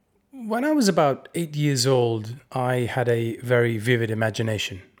When I was about 8 years old, I had a very vivid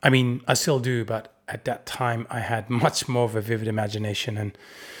imagination. I mean, I still do, but at that time I had much more of a vivid imagination, and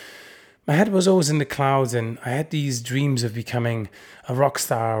my head was always in the clouds, and I had these dreams of becoming a rock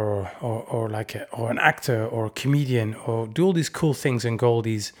star or an actor or a comedian or do all these cool things and go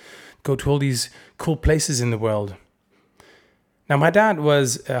to all these cool places in the world. Now, my dad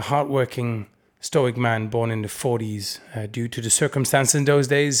was a hardworking, stoic man born in the 40s. Due to the circumstances in those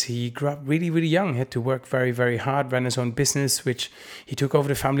days, he grew up really, really young. He had to work very, very hard, ran his own business, which he took over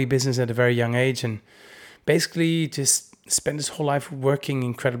the family business at a very young age, and basically just spent his whole life working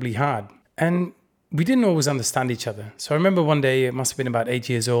incredibly hard. And we didn't always understand each other. So I remember one day, it must have been about 8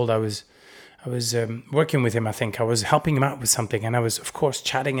 years old, I was working with him, I think. I was helping him out with something, and I was, of course,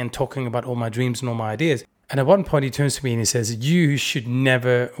 chatting and talking about all my dreams and all my ideas. And at one point he turns to me and he says, "You should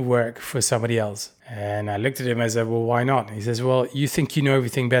never work for somebody else." And I looked at him and I said, "Well, why not?" And he says, "Well, you think you know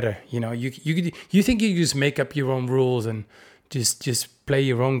everything better. You know, you think you just make up your own rules and just play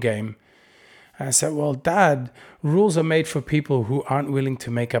your own game." And I said, "Well, Dad, rules are made for people who aren't willing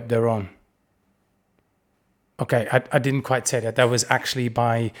to make up their own." Okay, I didn't quite say that. That was actually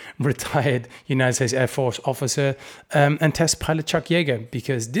by retired United States Air Force officer and test pilot Chuck Yeager,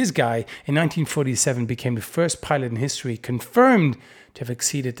 because this guy in 1947 became the first pilot in history confirmed to have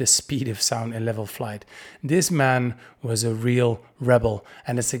exceeded the speed of sound in level flight. This man was a real rebel,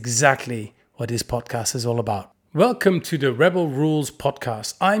 and that's exactly what this podcast is all about. Welcome to the Rebel Rules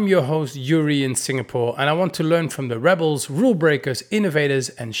podcast. I'm your host, Yuri, in Singapore, and I want to learn from the rebels, rule breakers, innovators,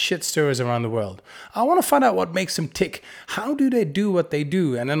 and shit stirrers around the world. I want to find out what makes them tick. How do they do what they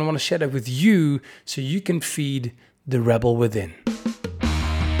do? And then I want to share that with you so you can feed the rebel within.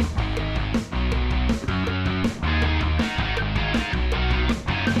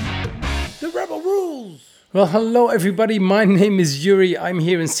 The Rebel Rules! Well, hello everybody, my name is Yuri, I'm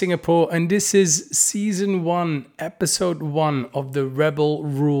here in Singapore, and this is Season 1, Episode 1 of the Rebel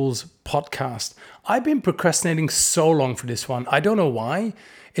Rules podcast. I've been procrastinating so long for this one, I don't know why.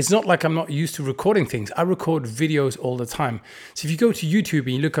 It's not like I'm not used to recording things, I record videos all the time. So if you go to YouTube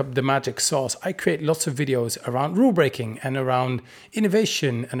and you look up The Magic Sauce, I create lots of videos around rule breaking and around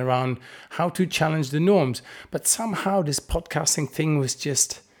innovation and around how to challenge the norms. But somehow this podcasting thing was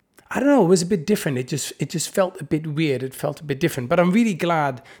just, I don't know, it was a bit different. It just felt a bit weird. It felt a bit different. But I'm really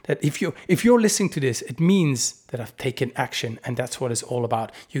glad that if you're listening to this, it means that I've taken action, and that's what it's all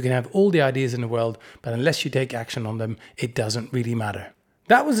about. You can have all the ideas in the world, but unless you take action on them, it doesn't really matter.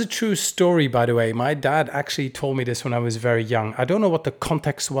 That was a true story, by the way. My dad actually told me this when I was very young. I don't know what the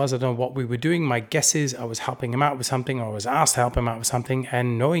context was. I don't know what we were doing. My guess is I was helping him out with something, or I was asked to help him out with something.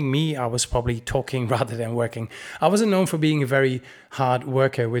 And knowing me, I was probably talking rather than working. I wasn't known for being a very hard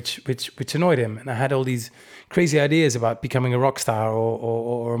worker, which annoyed him. And I had all these crazy ideas about becoming a rock star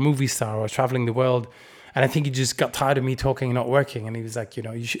or a movie star or traveling the world. And I think he just got tired of me talking and not working. And he was like,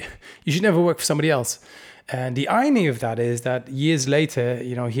 you should never work for somebody else. And the irony of that is that years later,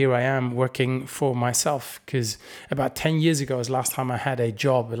 here I am working for myself, because about 10 years ago was the last time I had a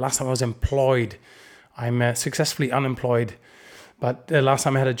job, the last time I was employed. I'm successfully unemployed. But the last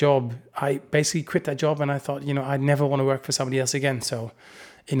time I had a job, I basically quit that job and I thought, I never want to work for somebody else again. So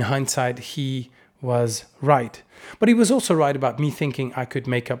in hindsight, he was right. But he was also right about me thinking I could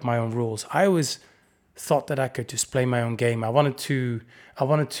make up my own rules. I always thought that I could just play my own game. I wanted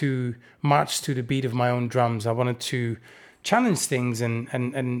to march to the beat of my own drums. I wanted to challenge things and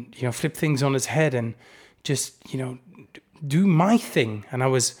flip things on its head and just do my thing. And I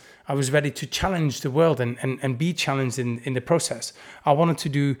was ready to challenge the world and be challenged in the process. I wanted to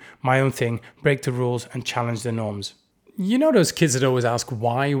do my own thing, break the rules, and challenge the norms. You know those kids that always ask,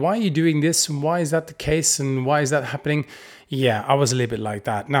 why are you doing this? And why is that the case? And why is that happening? Yeah, I was a little bit like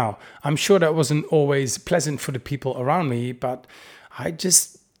that. Now, I'm sure that wasn't always pleasant for the people around me, but I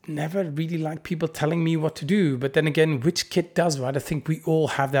just never really liked people telling me what to do. But then again, which kid does, right? I think we all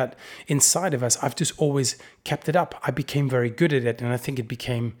have that inside of us. I've just always kept it up. I became very good at it, and I think it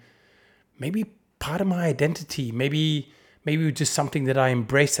became maybe part of my identity. Maybe it was just something that I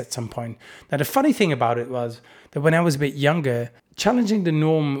embraced at some point. Now, the funny thing about it was that when I was a bit younger, challenging the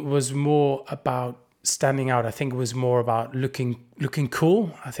norm was more about standing out. I think it was more about looking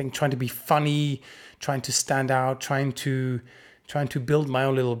cool. I think trying to be funny, trying to stand out, trying to build my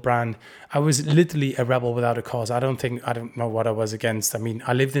own little brand. I was literally a rebel without a cause. I don't know what I was against. I mean,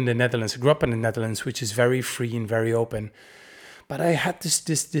 I lived in the Netherlands, grew up in the Netherlands, which is very free and very open. But I had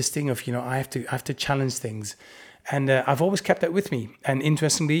this thing of, I have to challenge things. And I've always kept that with me. And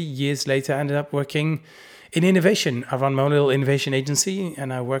interestingly, years later, I ended up working in innovation. I run my own little innovation agency,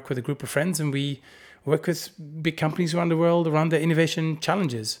 and I work with a group of friends, and we work with big companies around the world around their innovation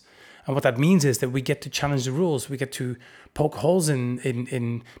challenges. And what that means is that we get to challenge the rules. We get to poke holes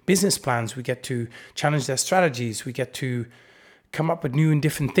in business plans. We get to challenge their strategies. We get to come up with new and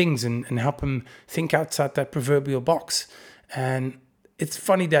different things and help them think outside that proverbial box. And it's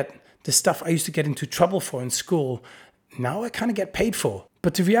funny that the stuff I used to get into trouble for in school, now I kind of get paid for.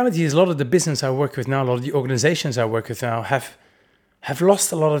 But the reality is a lot of the business I work with now, a lot of the organizations I work with now have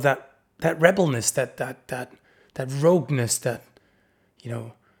lost a lot of that rebelness, that rogueness, that,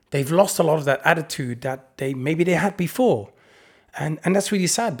 they've lost a lot of that attitude that maybe they had before. And that's really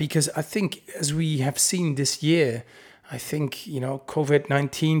sad, because I think, as we have seen this year, I think,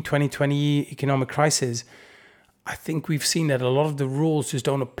 COVID-19, 2020 economic crisis, I think we've seen that a lot of the rules just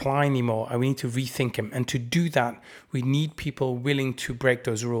don't apply anymore, and we need to rethink them. And to do that, we need people willing to break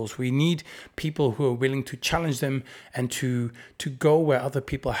those rules. We need people who are willing to challenge them and to go where other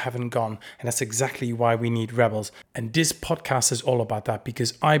people haven't gone. And that's exactly why we need rebels. And this podcast is all about that,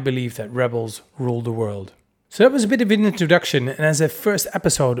 because I believe that rebels rule the world. So that was a bit of an introduction, and as a first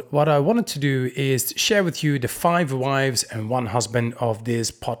episode, what I wanted to do is share with you the 5 wives and 1 husband of this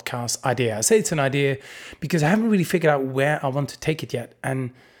podcast idea. I say it's an idea because I haven't really figured out where I want to take it yet,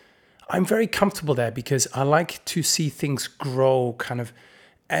 and I'm very comfortable there because I like to see things grow kind of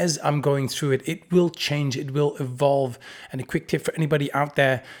as I'm going through it. It will change, it will evolve. And a quick tip for anybody out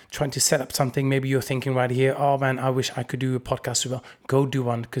there trying to set up something, maybe you're thinking right here, oh man, I wish I could do a podcast as well. Go do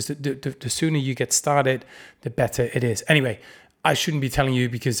one, because the sooner you get started, the better it is. Anyway, I shouldn't be telling you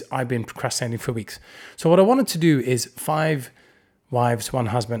because I've been procrastinating for weeks. So what I wanted to do is 5 wives, 1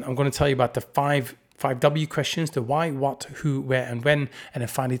 husband. I'm going to tell you about the 5 W questions: the why, what, who, where, and when, and then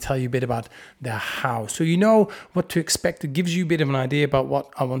finally tell you a bit about the how. So you know what to expect. It gives you a bit of an idea about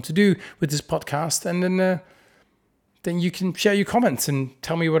what I want to do with this podcast, and then you can share your comments and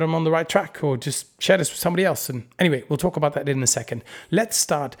tell me whether I'm on the right track, or just share this with somebody else. And anyway, we'll talk about that in a second. Let's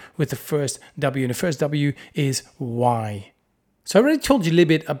start with the first W, and the first W is why. So I already told you a little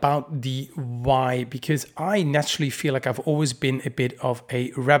bit about the why, because I naturally feel like I've always been a bit of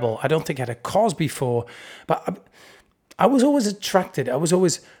a rebel. I don't think I had a cause before, but I was always attracted. I was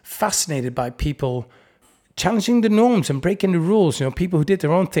always fascinated by people challenging the norms and breaking the rules. People who did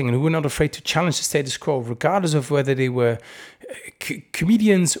their own thing and who were not afraid to challenge the status quo, regardless of whether they were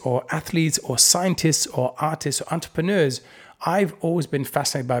comedians or athletes or scientists or artists or entrepreneurs. I've always been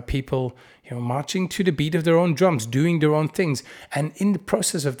fascinated by people, marching to the beat of their own drums, doing their own things. And in the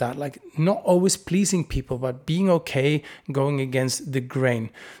process of that, not always pleasing people, but being okay going against the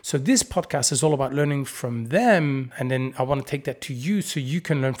grain. So this podcast is all about learning from them. And then I want to take that to you so you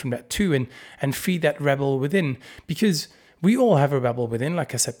can learn from that too, and feed that rebel within. Because we all have a rebel within,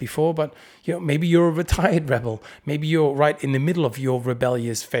 like I said before, but maybe you're a retired rebel. Maybe you're right in the middle of your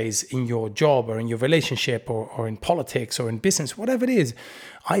rebellious phase in your job or in your relationship or in politics or in business, whatever it is.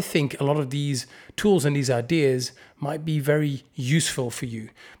 I think a lot of these tools and these ideas might be very useful for you,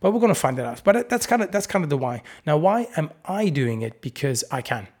 but we're going to find that out. But that's kind of the why. Now, why am I doing it? Because I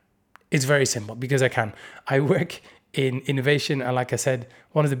can. It's very simple. Because I can. I work in innovation, and like I said,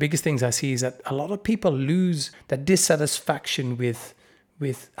 one of the biggest things I see is that a lot of people lose that dissatisfaction with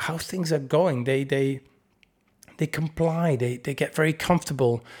how things are going. They comply, they get very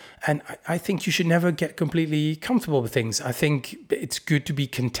comfortable, and I think you should never get completely comfortable with things. I think it's good to be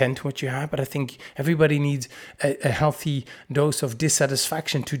content with what you have, but I think everybody needs a healthy dose of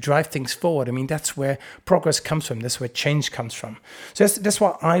dissatisfaction to drive things forward. I mean, that's where progress comes from. That's where change comes from. So that's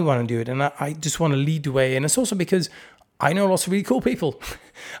why I want to do it, and I just want to lead the way. And it's also because I know lots of really cool people.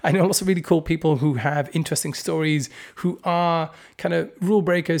 I know lots of really cool people who have interesting stories, who are kind of rule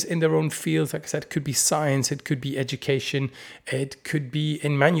breakers in their own fields. Like I said, it could be science, it could be education, it could be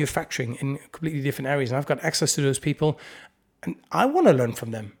in manufacturing, in completely different areas. And I've got access to those people, and I want to learn from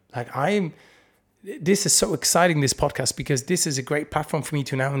them. This is so exciting, this podcast, because this is a great platform for me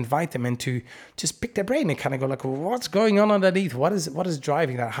to now invite them and to just pick their brain and kind of go what's going on underneath? What is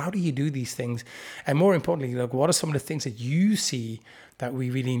driving that? How do you do these things? And more importantly, what are some of the things that you see that we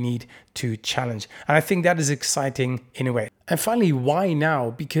really need to challenge? And I think that is exciting in a way. And finally, why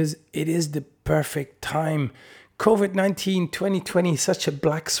now? Because it is the perfect time. COVID-19, 2020, such a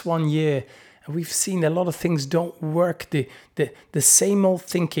black swan year. And we've seen a lot of things don't work. The same old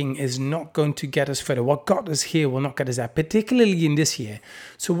thinking is not going to get us further. What got us here will not get us there, particularly in this year.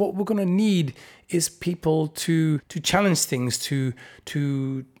 So what we're going to need is people to challenge things, to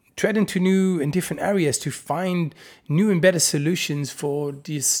tread into new and different areas, to find new and better solutions for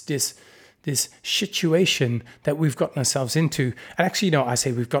this this situation that we've gotten ourselves into. And actually, I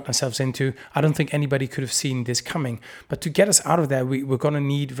say we've gotten ourselves into. I don't think anybody could have seen this coming. But to get us out of there, we're going to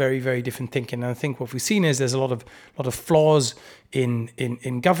need very, very different thinking. And I think what we've seen is there's a lot of flaws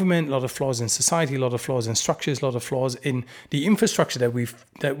in government, a lot of flaws in society, a lot of flaws in structures, a lot of flaws in the infrastructure that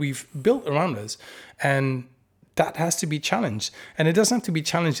we've built around us. And that has to be challenged, and it doesn't have to be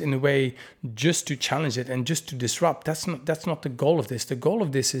challenged in a way just to challenge it and just to disrupt. That's not the goal of this. The goal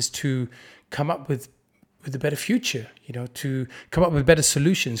of this is to come up with a better future, to come up with better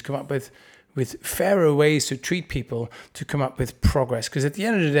solutions, come up with fairer ways to treat people, to come up with progress. Because at the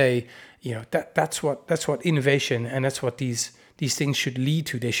end of the day, that's what innovation, and that's what these things should lead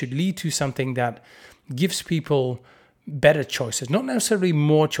to. They should lead to something that gives people better choices, not necessarily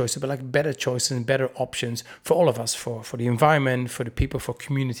more choices, but like better choices and better options for all of us, for the environment, for the people, for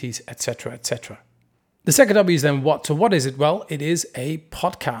communities, etc., etc. The second W is then what? So what is it? Well, it is a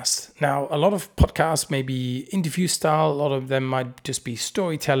podcast. Now, a lot of podcasts may be interview style. A lot of them might just be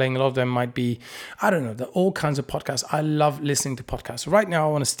storytelling. A lot of them might be, I don't know, all kinds of podcasts. I love listening to podcasts. Right now,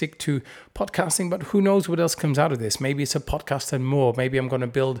 I want to stick to podcasting, but who knows what else comes out of this? Maybe it's a podcast and more. Maybe I'm going to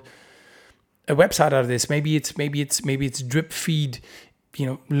build a website out of this. Maybe it's drip feed,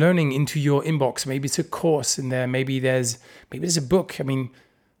 learning into your inbox. Maybe it's a course in there. Maybe there's a book. I mean,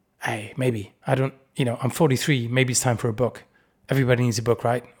 hey, maybe I don't. I'm 43. Maybe it's time for a book. Everybody needs a book,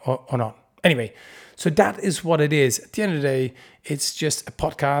 right? Or not. Anyway, so that is what it is. At the end of the day, it's just a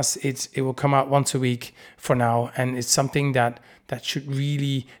podcast. It will come out once a week for now, and it's something that should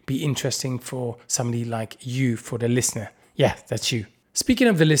really be interesting for somebody like you, for the listener. Yeah, that's you. Speaking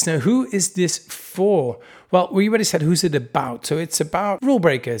of the listener, who is this for? Well, we already said who's it about. So it's about rule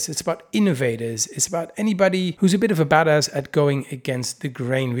breakers. It's about innovators. It's about anybody who's a bit of a badass at going against the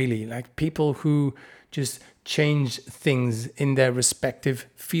grain, really. Like people who just change things in their respective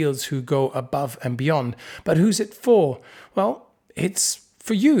fields, who go above and beyond. But who's it for? Well, it's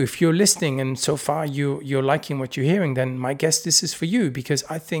for you. If you're listening and so far you're liking what you're hearing, then my guess this is for you, because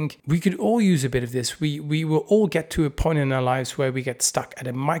I think we could all use a bit of this. We will all get to a point in our lives where we get stuck at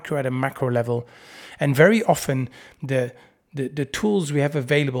a macro level, and very often the tools we have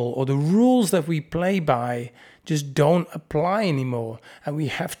available or the rules that we play by just don't apply anymore, and we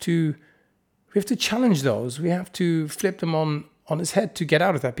have to challenge those. We have to flip them on his head to get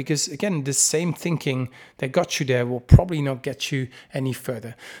out of that, because again, the same thinking that got you there will probably not get you any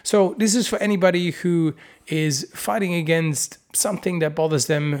further. So this is for anybody who is fighting against something that bothers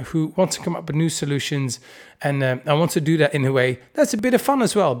them, who wants to come up with new solutions, and I want to do that in a way that's a bit of fun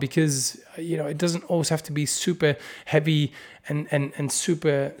as well, because it doesn't always have to be super heavy and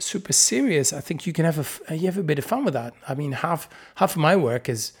super serious. I think you can have a bit of fun with that. I mean, half of my work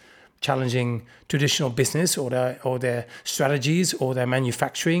is challenging traditional business or their strategies or their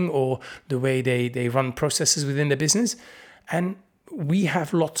manufacturing or the way they run processes within their business. And we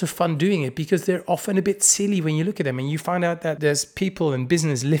have lots of fun doing it, because they're often a bit silly when you look at them and you find out that there's people in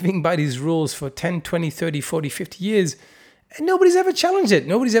business living by these rules for 10, 20, 30, 40, 50 years, and nobody's ever challenged it.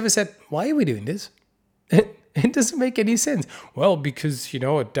 Nobody's ever said, why are we doing this? It doesn't make any sense. Well, because,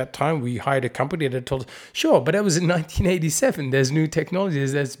 at that time we hired a company that told us, sure, but that was in 1987. There's new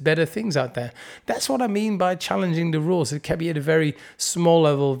technologies. There's better things out there. That's what I mean by challenging the rules. It can be at a very small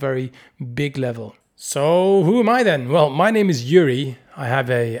level, very big level. So who am I then? Well, my name is Yuri. I have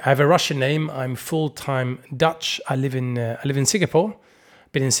a Russian name. I'm full-time Dutch. I live in Singapore.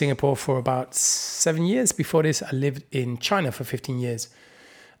 Been in Singapore for about 7 years. Before this, I lived in China for 15 years.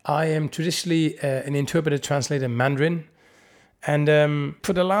 I am traditionally an interpreter, translator, Mandarin. And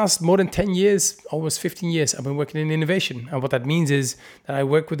for the last more than 10 years, almost 15 years, I've been working in innovation. And what that means is that I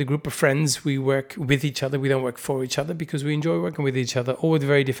work with a group of friends. We work with each other. We don't work for each other, because we enjoy working with each other, all with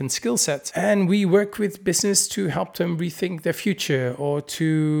very different skill sets. And we work with business to help them rethink their future, or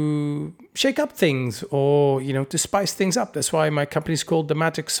to shake up things, or, to spice things up. That's why my company is called The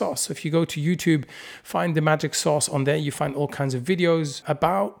Magic Sauce. So if you go to YouTube, find The Magic Sauce. On there, you find all kinds of videos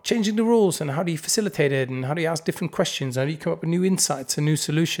about changing the rules and how do you facilitate it, and how do you ask different questions, and how do you come up with new insights and new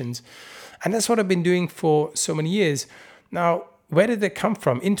solutions. And that's what I've been doing for so many years. Now, where did that come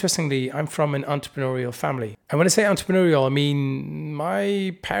from? Interestingly, I'm from an entrepreneurial family. And when I say entrepreneurial, I mean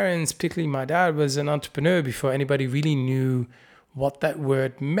my parents, particularly my dad, was an entrepreneur before anybody really knew what that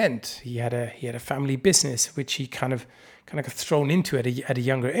word meant. He had a family business, which he kind of got thrown into at a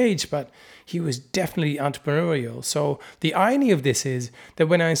younger age, but he was definitely entrepreneurial. So the irony of this is that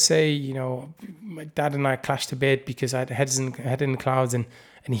when I say, my dad and I clashed a bit because I had head in the clouds, and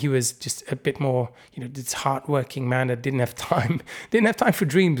and he was just a bit more, this hardworking man that didn't have time for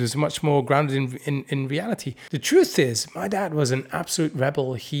dreams, was much more grounded in reality. The truth is, my dad was an absolute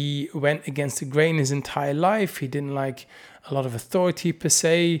rebel. He went against the grain his entire life. He didn't like a lot of authority per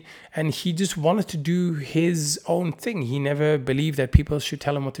se, and he just wanted to do his own thing. He never believed that people should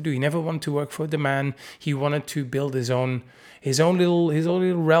tell him what to do. He never wanted to work for the man. He wanted to build his own little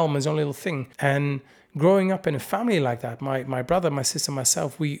realm, his own little thing. And growing up in a family like that, my brother, my sister,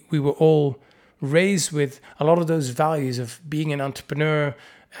 myself, we were all raised with a lot of those values of being an entrepreneur,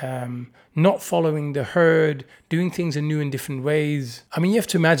 not following the herd, doing things in new and different ways. I mean, you have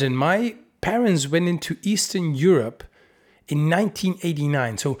to imagine, my parents went into Eastern Europe in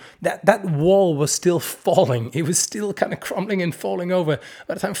 1989. So that wall was still falling. It was still kind of crumbling and falling over.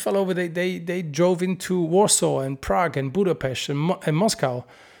 By the time it fell over, they drove into Warsaw and Prague and Budapest and Moscow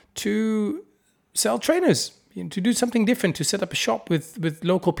to sell trainers, to do something different, to set up a shop with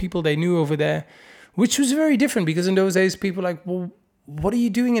local people they knew over there, which was very different because in those days people were like, well, what are you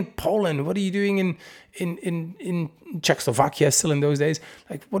doing in Poland? What are you doing in Czechoslovakia still in those days?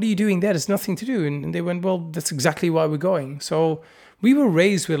 Like, what are you doing there? There's nothing to do. And they went, well, that's exactly why we're going. So we were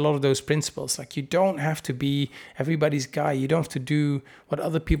raised with a lot of those principles. Like, you don't have to be everybody's guy. You don't have to do what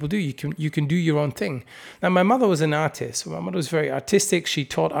other people do. You can do your own thing. Now, my mother was an artist. So my mother was very artistic. She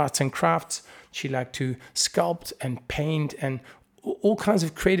taught arts and crafts. She liked to sculpt and paint and all kinds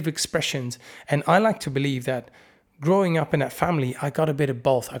of creative expressions. And I like to believe that growing up in that family, I got a bit of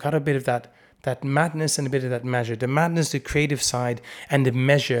both. I got a bit of that madness and a bit of that measure. The madness, the creative side, and the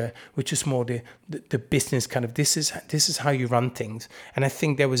measure, which is more the business kind of, this is how you run things. And I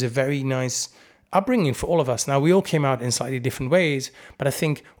think there was a very nice upbringing for all of us. Now, we all came out in slightly different ways, but I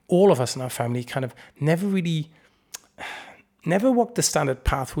think all of us in our family kind of never walked the standard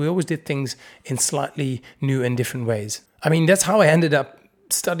path. We always did things in slightly new and different ways. I mean, that's how I ended up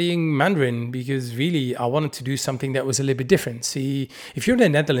studying Mandarin, because really I wanted to do something that was a little bit different. See, if you're in the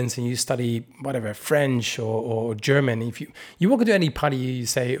Netherlands and you study whatever, French or German, if you walk into any party, you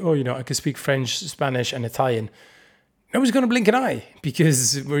say, oh, I can speak French, Spanish and Italian. Nobody's going to blink an eye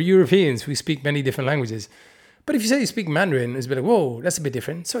because we're Europeans. We speak many different languages. But if you say you speak Mandarin, it's a bit like, whoa, that's a bit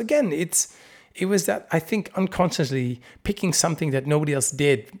different. So again, it was that, I think, unconsciously picking something that nobody else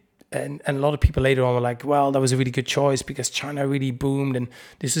did. And a lot of people later on were like, well, that was a really good choice because China really boomed. And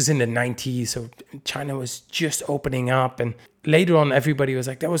this was in the 90s. So China was just opening up. And later on, everybody was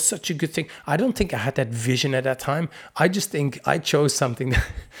like, that was such a good thing. I don't think I had that vision at that time. I just think I chose something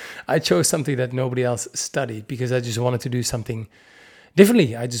that nobody else studied because I just wanted to do something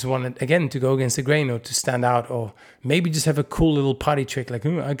differently. I just wanted, again, to go against the grain or to stand out, or maybe just have a cool little party trick like,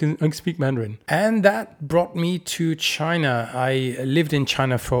 I can speak Mandarin. And that brought me to China. I lived in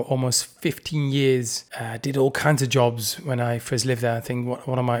China for almost 15 years. Did all kinds of jobs when I first lived there. I think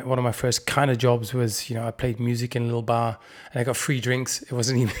one of my first kind of jobs was, I played music in a little bar and I got free drinks. It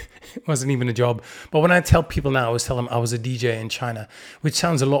wasn't even a job. But when I tell people now, I always tell them I was a DJ in China, which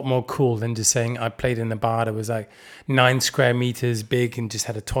sounds a lot more cool than just saying I played in a bar that was like 9 square meters big and just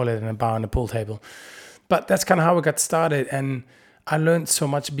had a toilet and a bar and a pool table. But that's kind of how I got started. And I learned so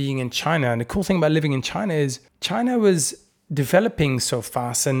much being in China. And the cool thing about living in China is China was developing so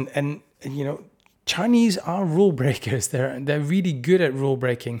fast. And Chinese are rule breakers. They're really good at rule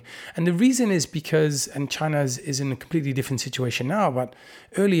breaking. And the reason is because, and China is in a completely different situation now, but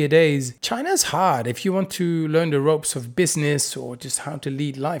earlier days, China's hard. If you want to learn the ropes of business or just how to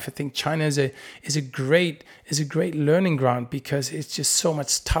lead life, I think China is a great learning ground because it's just so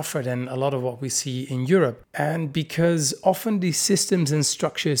much tougher than a lot of what we see in Europe. And because often these systems and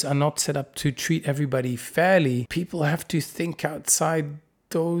structures are not set up to treat everybody fairly, people have to think outside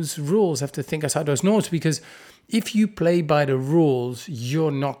those rules, have to think outside those norms, because if you play by the rules, you're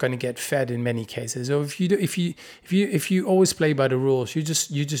not going to get fed in many cases. Or if you always play by the rules, you're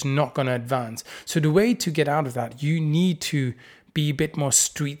just not going to advance. So the way to get out of that, you need to be a bit more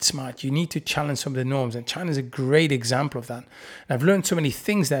street smart. You need to challenge some of the norms. And China is a great example of that. And I've learned so many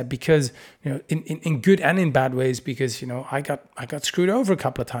things there because, in good and in bad ways, because, I got screwed over a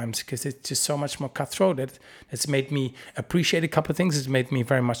couple of times because it's just so much more cutthroat. It's made me appreciate a couple of things. It's made me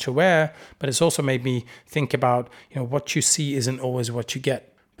very much aware, but it's also made me think about, what you see isn't always what you get.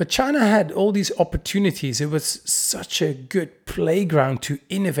 But China had all these opportunities. It was such a good playground to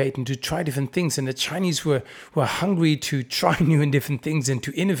innovate and to try different things. And the Chinese were hungry to try new and different things and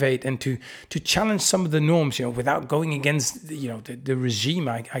to innovate and to challenge some of the norms, without going against, the regime.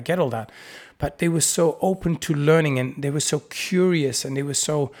 I get all that. But they were so open to learning and they were so curious and they were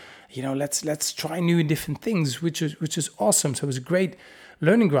so, let's try new and different things, which is awesome. So it was a great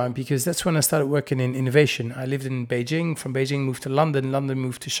learning ground because that's when I started working in innovation. I lived in Beijing. From Beijing, moved to London. London,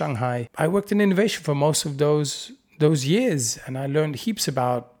 moved to Shanghai. I worked in innovation for most of those years, and I learned heaps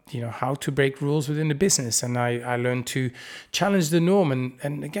about how to break rules within the business, and I learned to challenge the norm,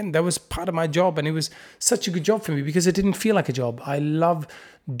 and again, that was part of my job, and it was such a good job for me because it didn't feel like a job. I love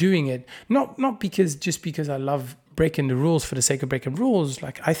doing it, not because I love breaking the rules for the sake of breaking rules.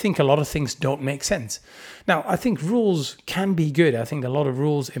 Like, I think a lot of things don't make sense. Now, I think rules can be good. I think a lot of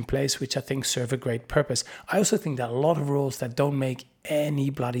rules in place which I think serve a great purpose. I also think that a lot of rules that don't make any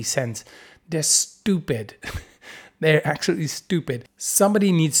bloody sense, they're stupid. They're absolutely stupid.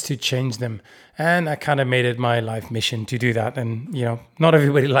 Somebody needs to change them. And I kind of made it my life mission to do that. And, not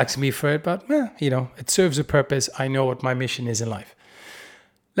everybody likes me for it, but, it serves a purpose. I know what my mission is in life.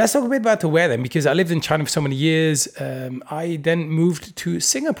 Let's talk a bit about the where then, because I lived in China for so many years. I then moved to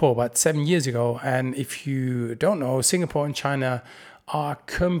Singapore about 7 years ago. And if you don't know, Singapore and China are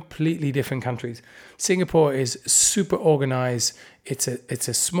completely different countries. Singapore is super organized. It's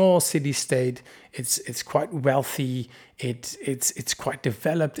a small city state. It's quite wealthy. It's quite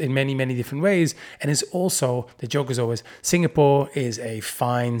developed in many, many different ways. And it's also, the joke is always, Singapore is a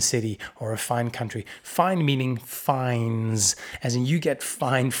fine city or a fine country. Fine meaning fines, as in you get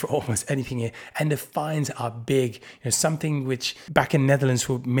fined for almost anything here. And the fines are big. Something which back in Netherlands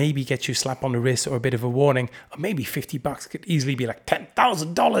would maybe get you a slap on the wrist or a bit of a warning, or maybe $50 could easily be like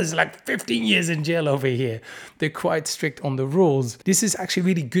 $10,000, like 15 years in jail over here. They're quite strict on the rules. This is actually a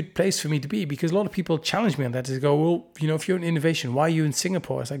really good place for me to be because a lot of people challenge me on that. They go, well, if you're in innovation, why are you in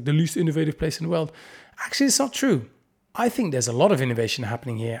Singapore? It's like the least innovative place in the world. Actually, it's not true. I think there's a lot of innovation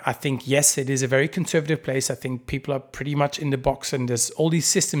happening here. I think, yes, it is a very conservative place. I think people are pretty much in the box and there's all these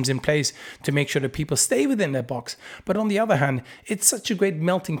systems in place to make sure that people stay within their box. But on the other hand, it's such a great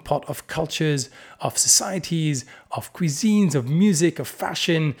melting pot of cultures, of societies, of cuisines, of music, of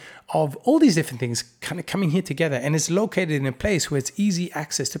fashion, of all these different things kind of coming here together. And it's located in a place where it's easy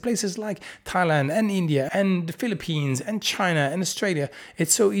access to places like Thailand and India and the Philippines and China and Australia.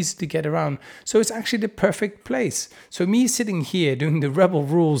 It's so easy to get around. So it's actually the perfect place. So me sitting here doing the Rebel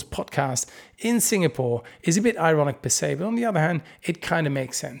Rules podcast in Singapore is a bit ironic per se, but on the other hand, it kind of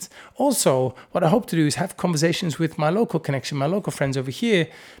makes sense. Also, what I hope to do is have conversations with my local connection, my local friends over here,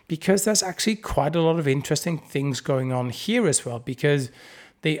 because there's actually quite a lot of interesting things going on here as well, because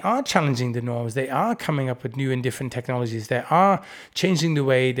they are challenging the norms. They are coming up with new and different technologies. They are changing the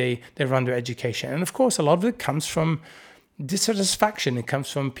way they run their education. And of course, a lot of it comes from dissatisfaction. It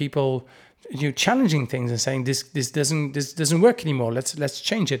comes from people challenging things and saying this doesn't work anymore. Let's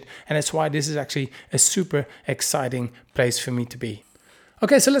change it. And that's why this is actually a super exciting place for me to be.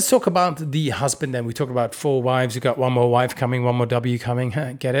 Okay, so let's talk about the husband then. We talked about 4 wives. You got one more wife coming, one more W coming.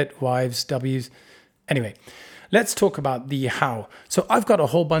 Get it? Wives, W's. Anyway, let's talk about the how. So I've got a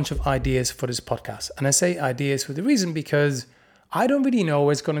whole bunch of ideas for this podcast. And I say ideas for the reason because I don't really know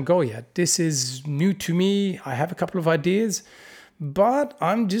where it's going to go yet. This is new to me. I have a couple of ideas, but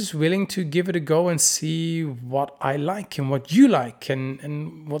I'm just willing to give it a go and see what I like and what you like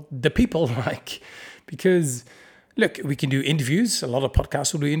and what the people like. Because look, we can do interviews. A lot of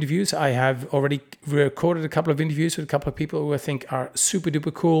podcasts will do interviews. I have already recorded a couple of interviews with a couple of people who I think are super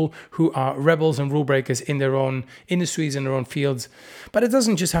duper cool, who are rebels and rule breakers in their own industries and their own fields. But it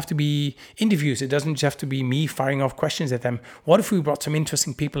doesn't just have to be interviews. It doesn't just have to be me firing off questions at them. What if we brought some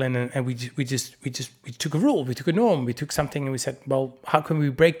interesting people in and we took a rule, we took a norm, we took something and we said, well, how can we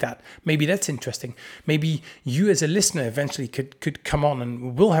break that? Maybe that's interesting. Maybe you as a listener eventually could come on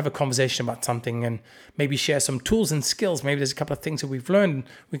and we'll have a conversation about something and maybe share some tools and skills. Maybe there's a couple of things that we've learned,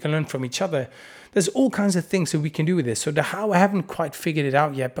 we can learn from each other. There's all kinds of things that we can do with this. So the how, I haven't quite figured it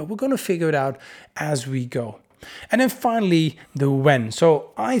out yet, but we're going to figure it out as we go. And then finally, the when.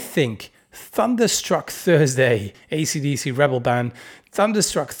 So I think Thunderstruck Thursday, AC/DC Rebel Band,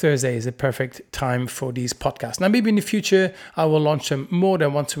 Thunderstruck Thursday is a perfect time for these podcasts. Now, maybe in the future, I will launch them more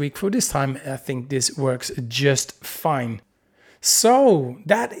than once a week. For this time, I think this works just fine. So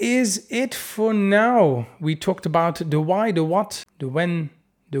that is it for now. We talked about the why, the what, the when,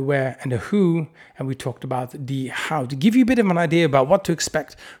 the where, and the who, and we talked about the how to give you a bit of an idea about what to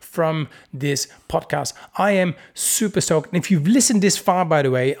expect from this podcast. I am super stoked. And if you've listened this far, by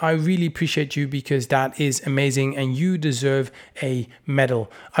the way, I really appreciate you because that is amazing and you deserve a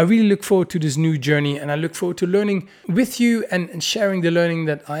medal. I really look forward to this new journey and I look forward to learning with you and sharing the learning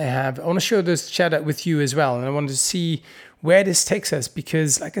that I have. I want to share that with you as well. And I want to see where this takes us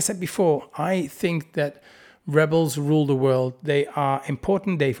because, like I said before, I think that Rebels rule the world. They are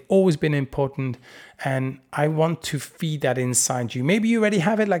important. They've always been important. And I want to feed that inside you. Maybe you already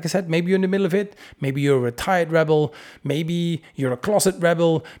have it. Like I said, maybe you're in the middle of it. Maybe you're a retired rebel. Maybe you're a closet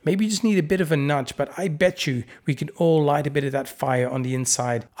rebel. Maybe you just need a bit of a nudge. But I bet you we could all light a bit of that fire on the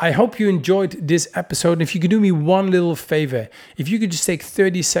inside. I hope you enjoyed this episode. And if you could do me one little favor, if you could just take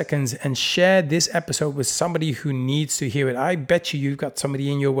 30 seconds and share this episode with somebody who needs to hear it. I bet you've got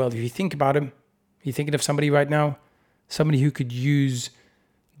somebody in your world. If you think about him, you're thinking of somebody right now, somebody who could use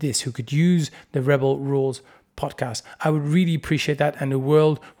this, who could use the Rebel Rules podcast. I would really appreciate that, and the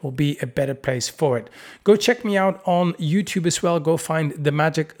world will be a better place for it. Go check me out on YouTube as well. Go find The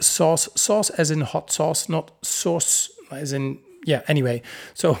Magic Sauce. Sauce as in hot sauce, not sauce as in, anyway.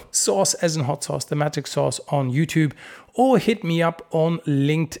 So sauce as in hot sauce, The Magic Sauce on YouTube, or hit me up on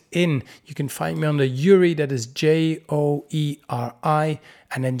LinkedIn. You can find me under Yuri, that is Joeri,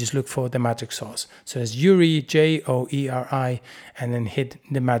 and then just look for The Magic Sauce. So that's Yuri, Joeri, and then hit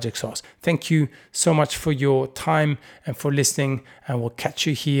The Magic Sauce. Thank you so much for your time and for listening, and we'll catch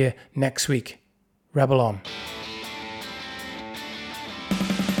you here next week. Rebel on.